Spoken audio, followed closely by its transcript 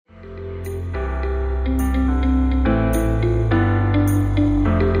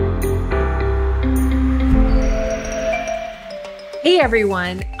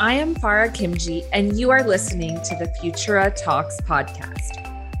everyone, I am Farah Kimji, and you are listening to the Futura Talks podcast.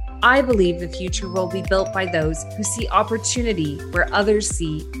 I believe the future will be built by those who see opportunity where others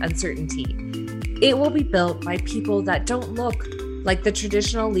see uncertainty. It will be built by people that don't look like the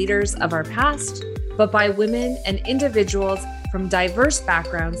traditional leaders of our past, but by women and individuals from diverse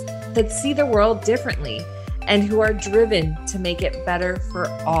backgrounds that see the world differently and who are driven to make it better for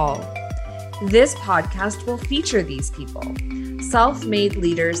all. This podcast will feature these people, self-made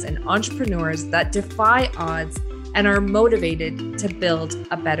leaders and entrepreneurs that defy odds and are motivated to build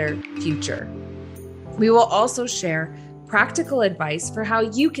a better future. We will also share practical advice for how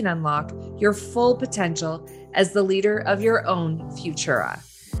you can unlock your full potential as the leader of your own Futura.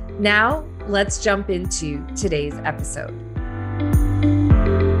 Now, let's jump into today's episode.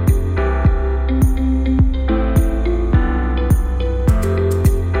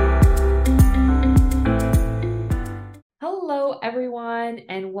 Hello, everyone,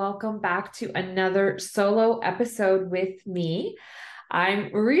 and welcome back to another solo episode with me.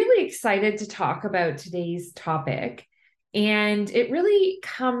 I'm really excited to talk about today's topic, and it really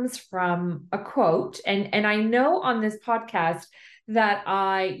comes from a quote. And I know on this podcast that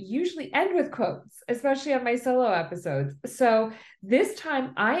I usually end with quotes, especially on my solo episodes. So this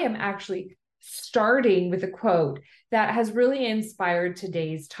time I am actually starting with a quote that has really inspired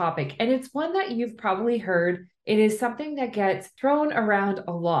today's topic. And it's one that you've probably heard. It is something that gets thrown around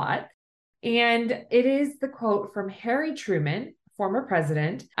a lot. And it is the quote from Harry Truman, former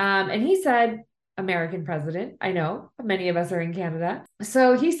president. And he said, American president, I know many of us are in Canada.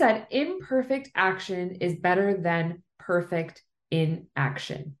 So he said, imperfect action is better than perfect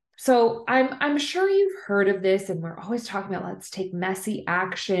inaction. So I'm sure you've heard of this, and we're always talking about let's take messy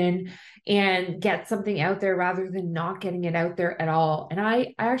action and get something out there rather than not getting it out there at all. And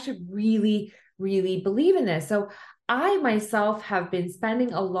I actually really believe in this. So I myself have been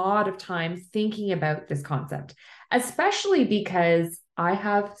spending a lot of time thinking about this concept, especially because I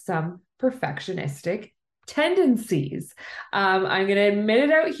have some perfectionistic tendencies. I'm going to admit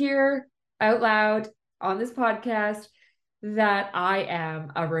it out here out loud on this podcast that I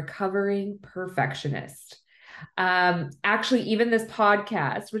am a recovering perfectionist. Actually, even this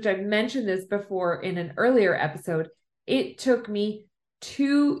podcast, which I've mentioned this before in an earlier episode, it took me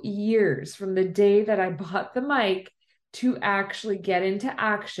 2 years from the day that I bought the mic to actually get into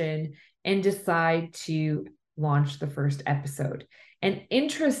action and decide to launch the first episode. And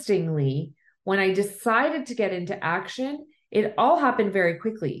interestingly, when I decided to get into action, it all happened very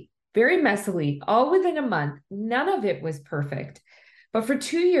quickly, very messily, all within a month. None of it was perfect. But for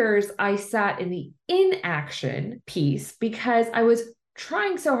 2 years, I sat in the inaction piece because I was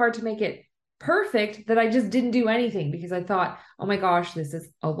trying so hard to make it perfect that I just didn't do anything because I thought, oh my gosh, this is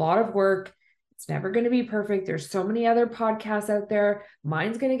a lot of work. It's never going to be perfect. There's so many other podcasts out there.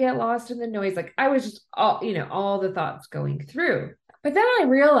 Mine's going to get lost in the noise. Like I was just all the thoughts going through. But then I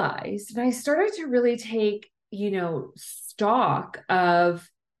realized, and I started to really take, stock of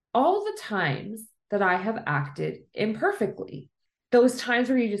all the times that I have acted imperfectly. Those times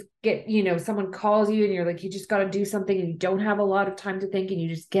where you just get, someone calls you and you're like, you just got to do something and you don't have a lot of time to think and you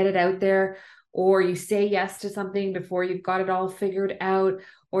just get it out there, or you say yes to something before you've got it all figured out,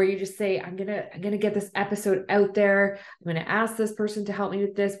 or you just say, I'm going to get this episode out there. I'm going to ask this person to help me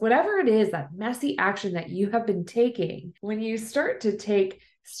with this, whatever it is, that messy action that you have been taking. When you start to take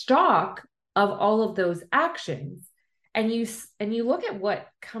stock of all of those actions and you look at what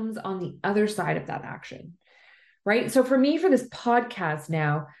comes on the other side of that action, right? So for me, for this podcast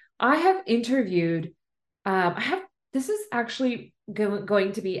now, I have interviewed, this is actually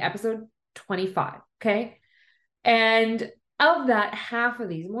going to be episode 25. Okay. And of that, half of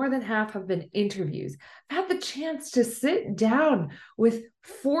these, more than half have been interviews. I've had the chance to sit down with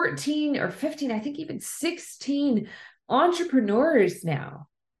 14 or 15, I think even 16 entrepreneurs now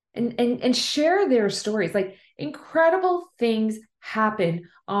and share their stories. Like incredible things happen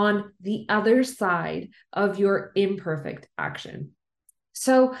on the other side of your imperfect action.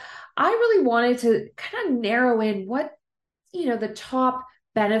 So I really wanted to kind of narrow in what, the top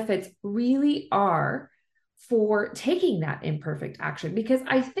benefits really are for taking that imperfect action. Because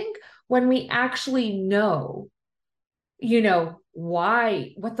I think when we actually know,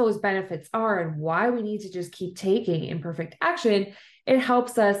 what those benefits are and why we need to just keep taking imperfect action, it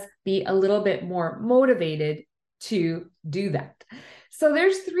helps us be a little bit more motivated to do that. So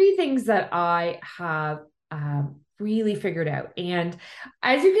there's 3 things that I have really figured out. And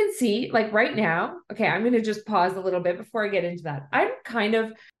as you can see, like right now, okay, I'm going to just pause a little bit before I get into that. I'm kind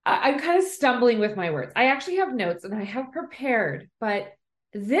of stumbling with my words. I actually have notes and I have prepared, but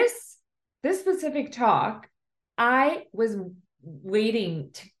this specific talk, I was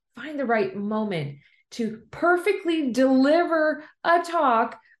waiting to find the right moment to perfectly deliver a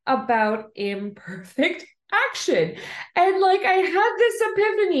talk about imperfect action. And like, I had this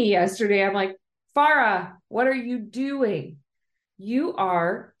epiphany yesterday. I'm like, Farah, what are you doing? You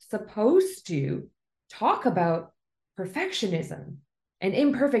are supposed to talk about perfectionism and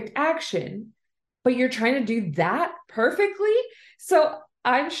imperfect action, but you're trying to do that perfectly. So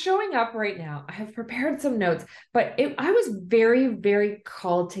I'm showing up right now. I have prepared some notes, but I was very, very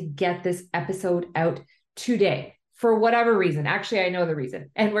called to get this episode out today for whatever reason. Actually, I know the reason,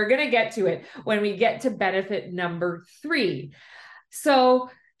 and we're going to get to it when we get to benefit number 3. So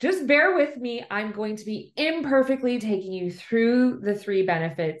just bear with me. I'm going to be imperfectly taking you through the 3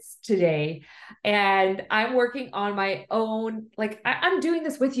 benefits today. And I'm working on my own, like I'm doing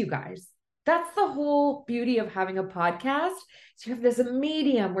this with you guys. That's the whole beauty of having a podcast. So you have this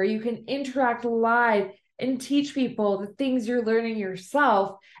medium where you can interact live and teach people the things you're learning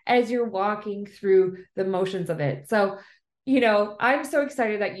yourself as you're walking through the motions of it. So, I'm so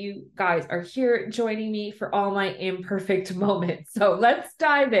excited that you guys are here joining me for all my imperfect moments. So let's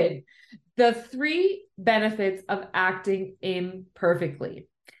dive in. The 3 benefits of acting imperfectly.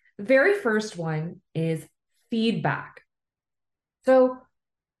 The very first one is feedback. So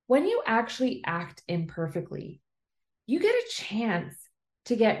when you actually act imperfectly, you get a chance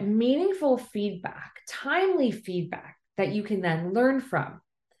to get meaningful feedback, timely feedback that you can then learn from,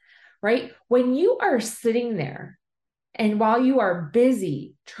 right? When you are sitting there and while you are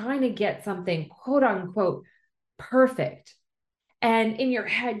busy trying to get something quote unquote perfect, and in your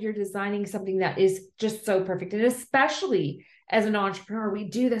head, you're designing something that is just so perfect. And especially as an entrepreneur, we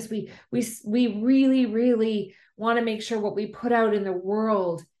do this. We really, really want to make sure what we put out in the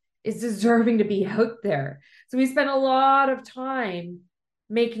world is deserving to be out there. So we spend a lot of time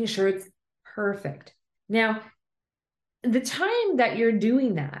making sure it's perfect. Now, the time that you're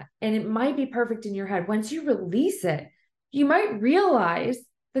doing that, and it might be perfect in your head, once you release it, you might realize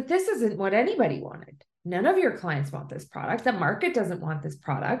that this isn't what anybody wanted. None of your clients want this product. The market doesn't want this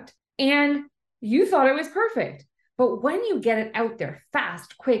product. And you thought it was perfect. But when you get it out there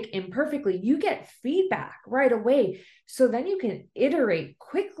fast, quick, imperfectly, you get feedback right away. So then you can iterate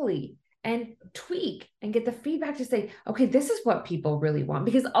quickly and tweak and get the feedback to say, okay, this is what people really want.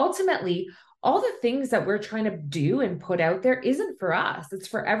 Because ultimately, all the things that we're trying to do and put out there isn't for us, it's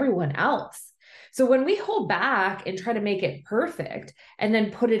for everyone else. So when we hold back and try to make it perfect and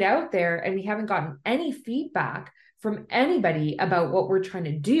then put it out there and we haven't gotten any feedback from anybody about what we're trying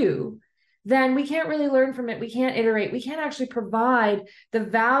to do, then we can't really learn from it. We can't iterate. We can't actually provide the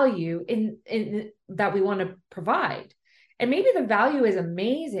value in that we want to provide. And maybe the value is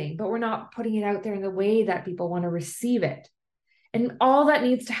amazing, but we're not putting it out there in the way that people want to receive it. And all that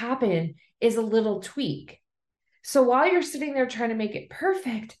needs to happen is a little tweak. So while you're sitting there trying to make it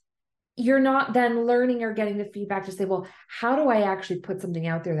perfect, you're not then learning or getting the feedback to say, well, how do I actually put something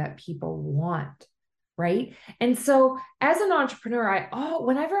out there that people want? Right. And so as an entrepreneur,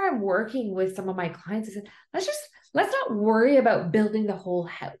 whenever I'm working with some of my clients, I said, let's not worry about building the whole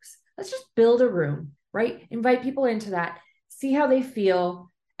house. Let's just build a room, right? Invite people into that, see how they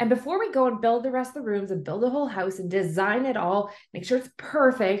feel. And before we go and build the rest of the rooms and build the whole house and design it all, make sure it's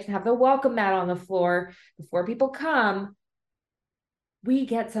perfect and have the welcome mat on the floor before people come, we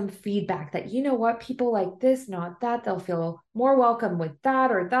get some feedback that, you know what, people like this, not that. They'll feel more welcome with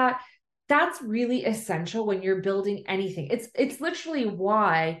that or that. That's really essential when you're building anything. It's literally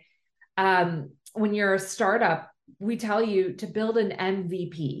why when you're a startup, we tell you to build an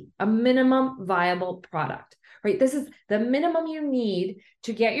MVP, a minimum viable product, right? This is the minimum you need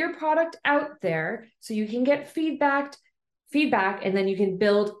to get your product out there so you can get feedback, and then you can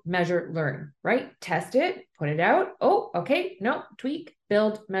build, measure, learn, right? Test it, put it out. Oh, okay, no, tweak,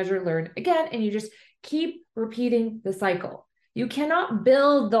 build, measure, learn again. And you just keep repeating the cycle. You cannot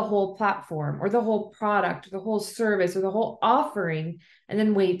build the whole platform or the whole product, or the whole service or the whole offering and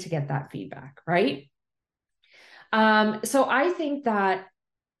then wait to get that feedback, right? So I think that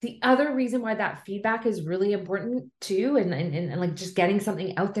the other reason why that feedback is really important too, and like just getting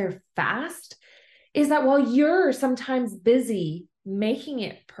something out there fast, is that while you're sometimes busy making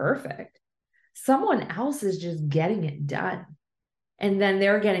it perfect, someone else is just getting it done. And then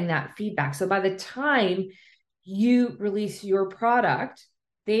they're getting that feedback. So by the time you release your product,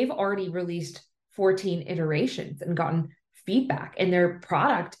 they've already released 14 iterations and gotten feedback, and their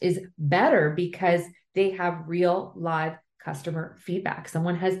product is better because they have real live customer feedback.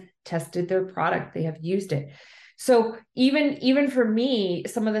 Someone has tested their product, they have used it. So even for me,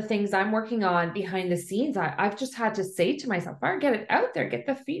 some of the things I'm working on behind the scenes, I've just had to say to myself, all right, get it out there, get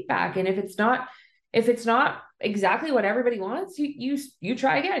the feedback. And if it's not If it's not exactly what everybody wants, you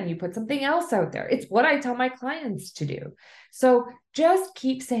try again. You put something else out there. It's what I tell my clients to do. So just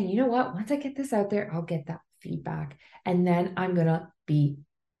keep saying, you know what, once I get this out there, I'll get that feedback. And then I'm going to be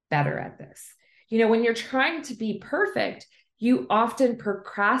better at this. When you're trying to be perfect, you often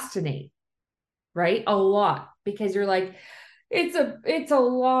procrastinate, right? A lot, because you're like, it's a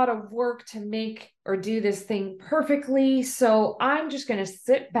lot of work to make or do this thing perfectly. So I'm just going to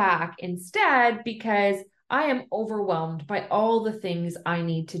sit back instead because I am overwhelmed by all the things I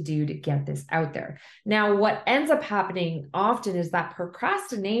need to do to get this out there. Now, what ends up happening often is that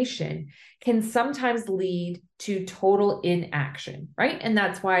procrastination can sometimes lead to total inaction, right? And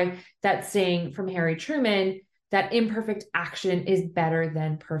that's why that saying from Harry Truman, that imperfect action is better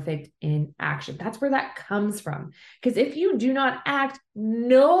than perfect inaction. That's where that comes from. Because if you do not act,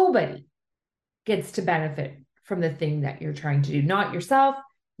 nobody gets to benefit from the thing that you're trying to do. Not yourself,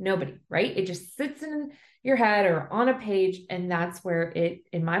 nobody, right? It just sits in your head or on a page, and that's where it,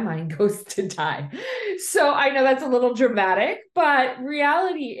 in my mind, goes to die. So I know that's a little dramatic, but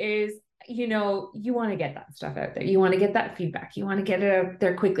reality is, you want to get that stuff out there. You want to get that feedback. You want to get it out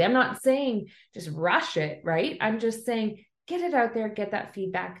there quickly. I'm not saying just rush it, right? I'm just saying get it out there, get that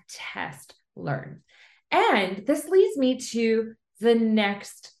feedback, test, learn. And this leads me to the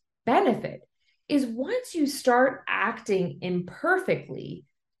next benefit is once you start acting imperfectly,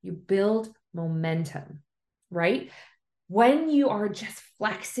 you build momentum, right? When you are just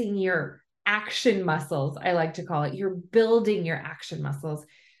flexing your action muscles, I like to call it, you're building your action muscles,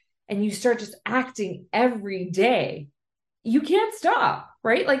 and you start just acting every day, you can't stop,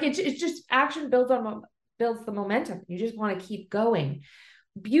 right? Like it's just action builds the momentum. You just want to keep going.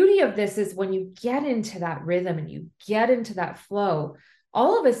 Beauty of this is when you get into that rhythm and you get into that flow,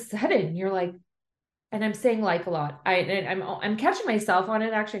 all of a sudden you're like, and I'm saying like a lot. I'm catching myself on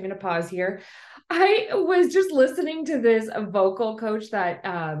it. Actually, I'm going to pause here. I was just listening to this vocal coach that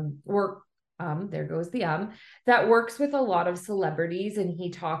there goes the that works with a lot of celebrities, and he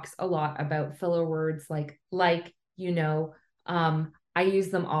talks a lot about filler words like I use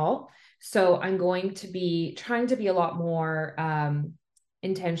them all. So I'm going to be trying to be a lot more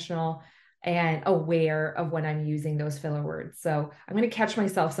intentional and aware of when I'm using those filler words. So I'm going to catch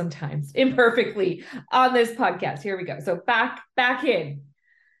myself sometimes imperfectly on this podcast. Here we go. So back in.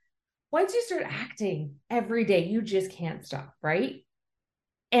 Once you start acting every day, you just can't stop, right?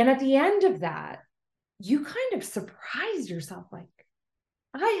 And at the end of that, you kind of surprise yourself like,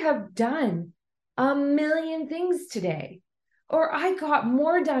 I have done a million things today, or I got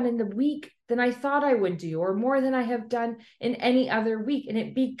more done in the week than I thought I would do, or more than I have done in any other week. And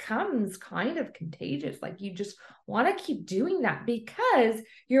it becomes kind of contagious. Like you just want to keep doing that because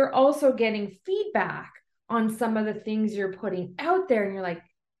you're also getting feedback on some of the things you're putting out there. And you're like,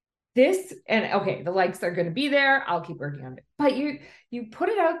 this, and okay, the likes are going to be there. I'll keep working on it. But you put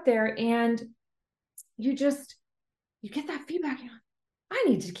it out there and you get that feedback. I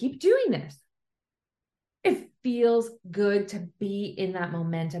need to keep doing this. It feels good to be in that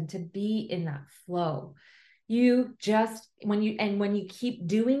momentum, to be in that flow. You just, when you keep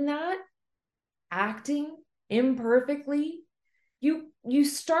doing that, acting imperfectly, you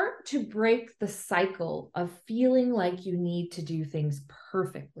start to break the cycle of feeling like you need to do things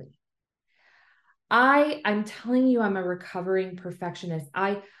perfectly. I'm telling you, I'm a recovering perfectionist.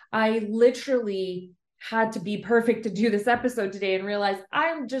 I literally had to be perfect to do this episode today and realize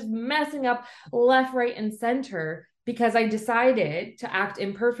I'm just messing up left, right, and center because I decided to act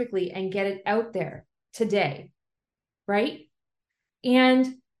imperfectly and get it out there today, right?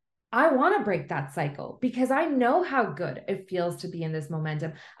 And I want to break that cycle because I know how good it feels to be in this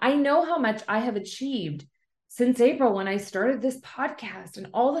momentum. I know how much I have achieved since April when I started this podcast and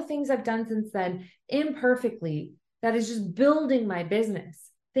all the things I've done since then imperfectly, that is just building my business.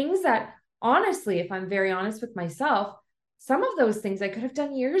 Things that, honestly, if I'm very honest with myself, some of those things I could have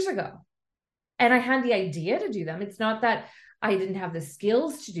done years ago. And I had the idea to do them. It's not that I didn't have the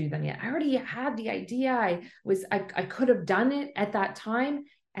skills to do them yet. I already had the idea. I could have done it at that time,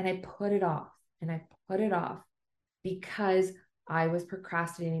 and I put it off because I was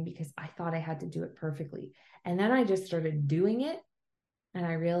procrastinating because I thought I had to do it perfectly. And then I just started doing it, and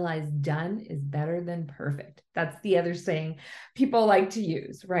I realized done is better than perfect. That's the other saying people like to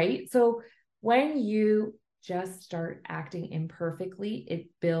use, right? So when you just start acting imperfectly, it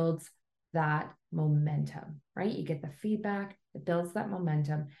builds that momentum, right? You get the feedback, it builds that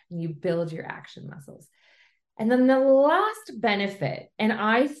momentum, and you build your action muscles. And then the last benefit, and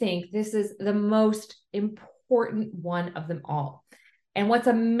I think this is the most important one of them all. And what's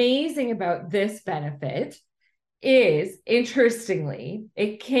amazing about this benefit is, interestingly,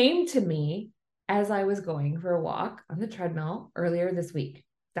 it came to me as I was going for a walk on the treadmill earlier this week.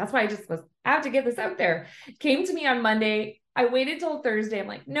 That's why I have to get this out there. It came to me on Monday. I waited till Thursday. I'm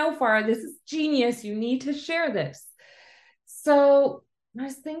like, no, Farah, this is genius. You need to share this. So I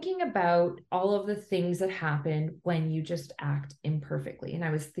was thinking about all of the things that happen when you just act imperfectly. And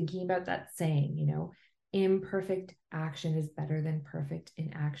I was thinking about that saying, imperfect action is better than perfect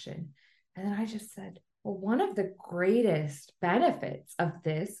inaction. And then I just said, well, one of the greatest benefits of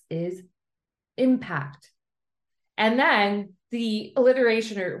this is impact. And then the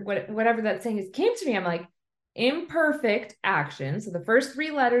alliteration or whatever that saying is came to me. I'm like, imperfect action. So the first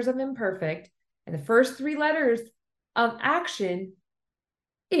three letters of imperfect and the first three letters of action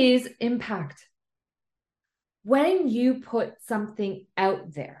is impact. When you put something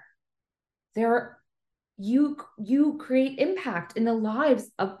out there, you create impact in the lives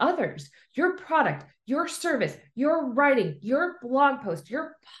of others. Your product, your service, your writing, your blog post,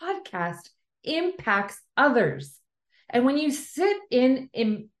 your podcast impacts others. And when you sit in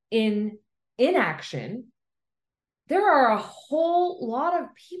inaction, there are a whole lot of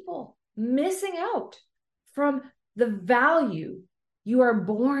people missing out from the value you are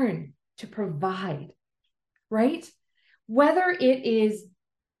born to provide, right? Whether it is,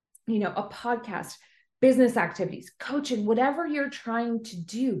 a podcast, business activities, coaching, whatever you're trying to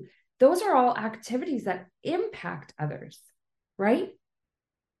do, those are all activities that impact others, right?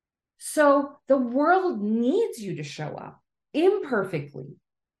 So the world needs you to show up imperfectly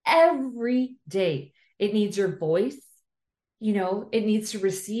every day. It needs your voice, it needs to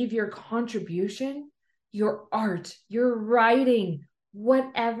receive your contribution, your art, your writing,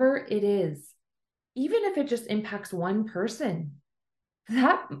 whatever it is. Even if it just impacts one person,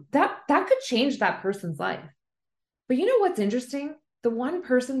 that could change that person's life. But you know what's interesting? The one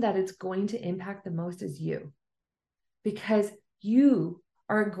person that it's going to impact the most is you, because you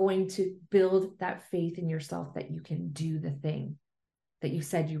are going to build that faith in yourself that you can do the thing that you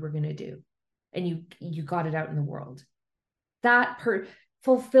said you were going to do, and you got it out in the world.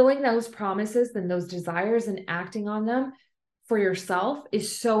 Fulfilling those promises and those desires and acting on them for yourself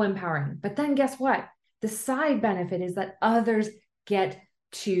is so empowering. But then guess what? The side benefit is that others get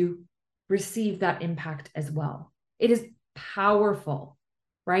to receive that impact as well. It is powerful,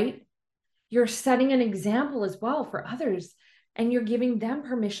 right? You're setting an example as well for others, and you're giving them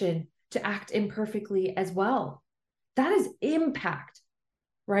permission to act imperfectly as well. That is impact,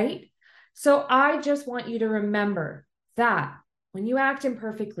 right? So I just want you to remember that when you act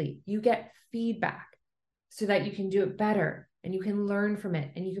imperfectly, you get feedback so that you can do it better and you can learn from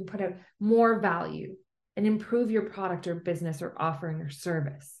it and you can put out more value and improve your product or business or offering or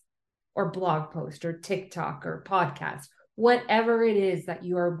service or blog post or TikTok or podcast, whatever it is that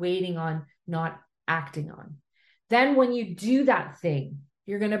you are waiting on, not acting on. Then when you do that thing,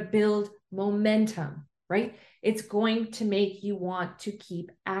 you're going to build momentum, right? It's going to make you want to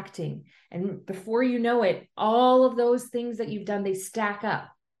keep acting. And before you know it, all of those things that you've done, they stack up.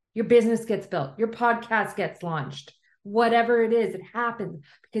 Your business gets built, your podcast gets launched, whatever it is, it happens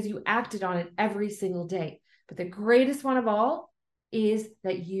because you acted on it every single day. But the greatest one of all is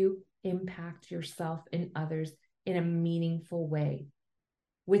that you impact yourself and others in a meaningful way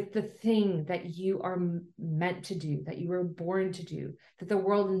with the thing that you are meant to do, that you were born to do, that the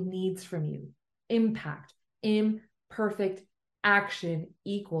world needs from you. Impact. Imperfect action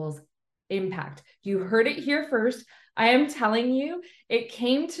equals impact. You heard it here first. I am telling you, it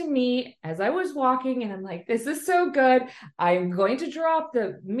came to me as I was walking and I'm like, this is so good. I'm going to drop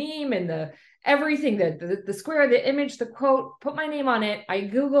the meme and the everything, the square, the image, the quote, put my name on it. I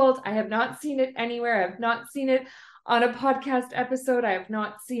Googled, I have not seen it anywhere. I have not seen it on a podcast episode. I have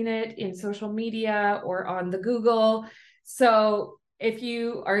not seen it in social media or on the Google. So if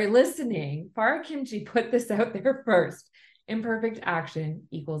you are listening, Farah Kimchi put this out there first. Imperfect action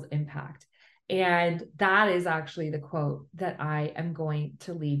equals impact. And that is actually the quote that I am going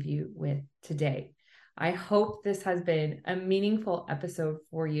to leave you with today. I hope this has been a meaningful episode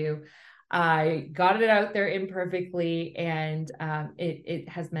for you. I got it out there imperfectly, and it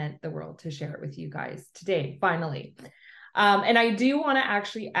has meant the world to share it with you guys today, finally. And I do want to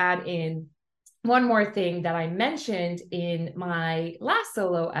actually add in one more thing that I mentioned in my last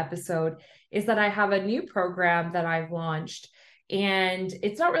solo episode is that I have a new program that I've launched. And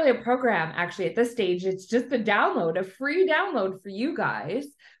it's not really a program actually at this stage. It's just a download, a free download for you guys,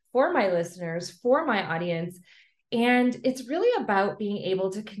 for my listeners, for my audience. And it's really about being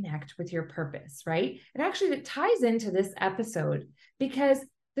able to connect with your purpose, right? And actually it ties into this episode because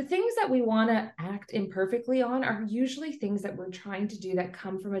the things that we want to act imperfectly on are usually things that we're trying to do that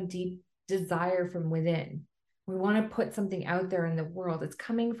come from a deep desire from within. We want to put something out there in the world. It's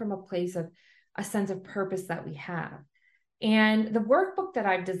coming from a place of a sense of purpose that we have. And the workbook that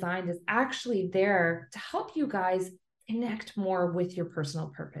I've designed is actually there to help you guys connect more with your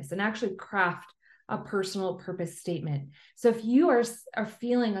personal purpose and actually craft a personal purpose statement. So if you are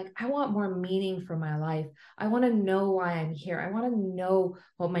feeling like, I want more meaning for my life, I want to know why I'm here, I want to know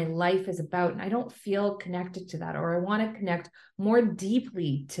what my life is about, and I don't feel connected to that, or I want to connect more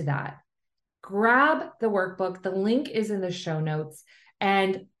deeply to that, grab the workbook. The link is in the show notes.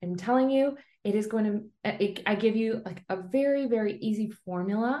 And I'm telling you, it is going to, I give you like a very, very easy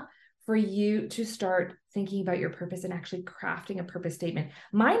formula for you to start thinking about your purpose and actually crafting a purpose statement.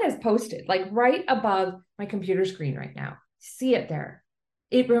 Mine is posted like right above my computer screen right now. See it there.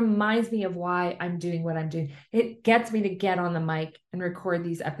 It reminds me of why I'm doing what I'm doing. It gets me to get on the mic and record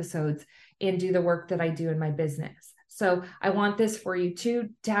these episodes and do the work that I do in my business. So I want this for you to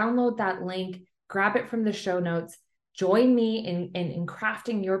download that link, grab it from the show notes, join me in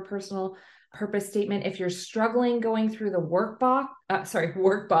crafting your personal purpose statement. If you're struggling going through the workbook,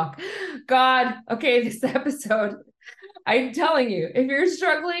 God, okay, this episode, I'm telling you, if you're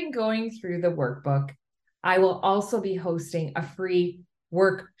struggling going through the workbook, I will also be hosting a free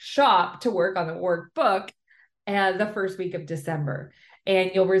workshop to work on the workbook the first week of December.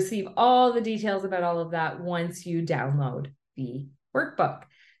 And you'll receive all the details about all of that once you download the workbook.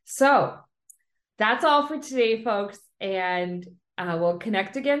 So that's all for today, folks. And we'll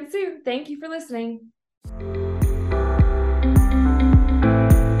connect again soon. Thank you for listening.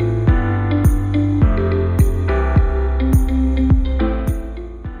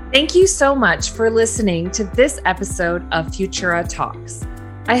 Thank you so much for listening to this episode of Futura Talks.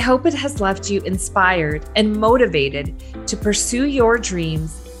 I hope it has left you inspired and motivated to pursue your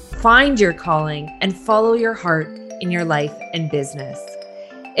dreams, find your calling, and follow your heart in your life and business.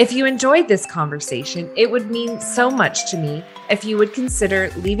 If you enjoyed this conversation, it would mean so much to me if you would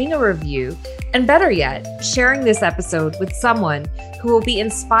consider leaving a review, and better yet, sharing this episode with someone who will be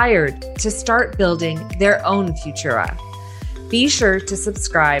inspired to start building their own Futura. Be sure to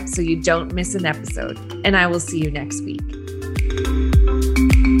subscribe so you don't miss an episode, and I will see you next week.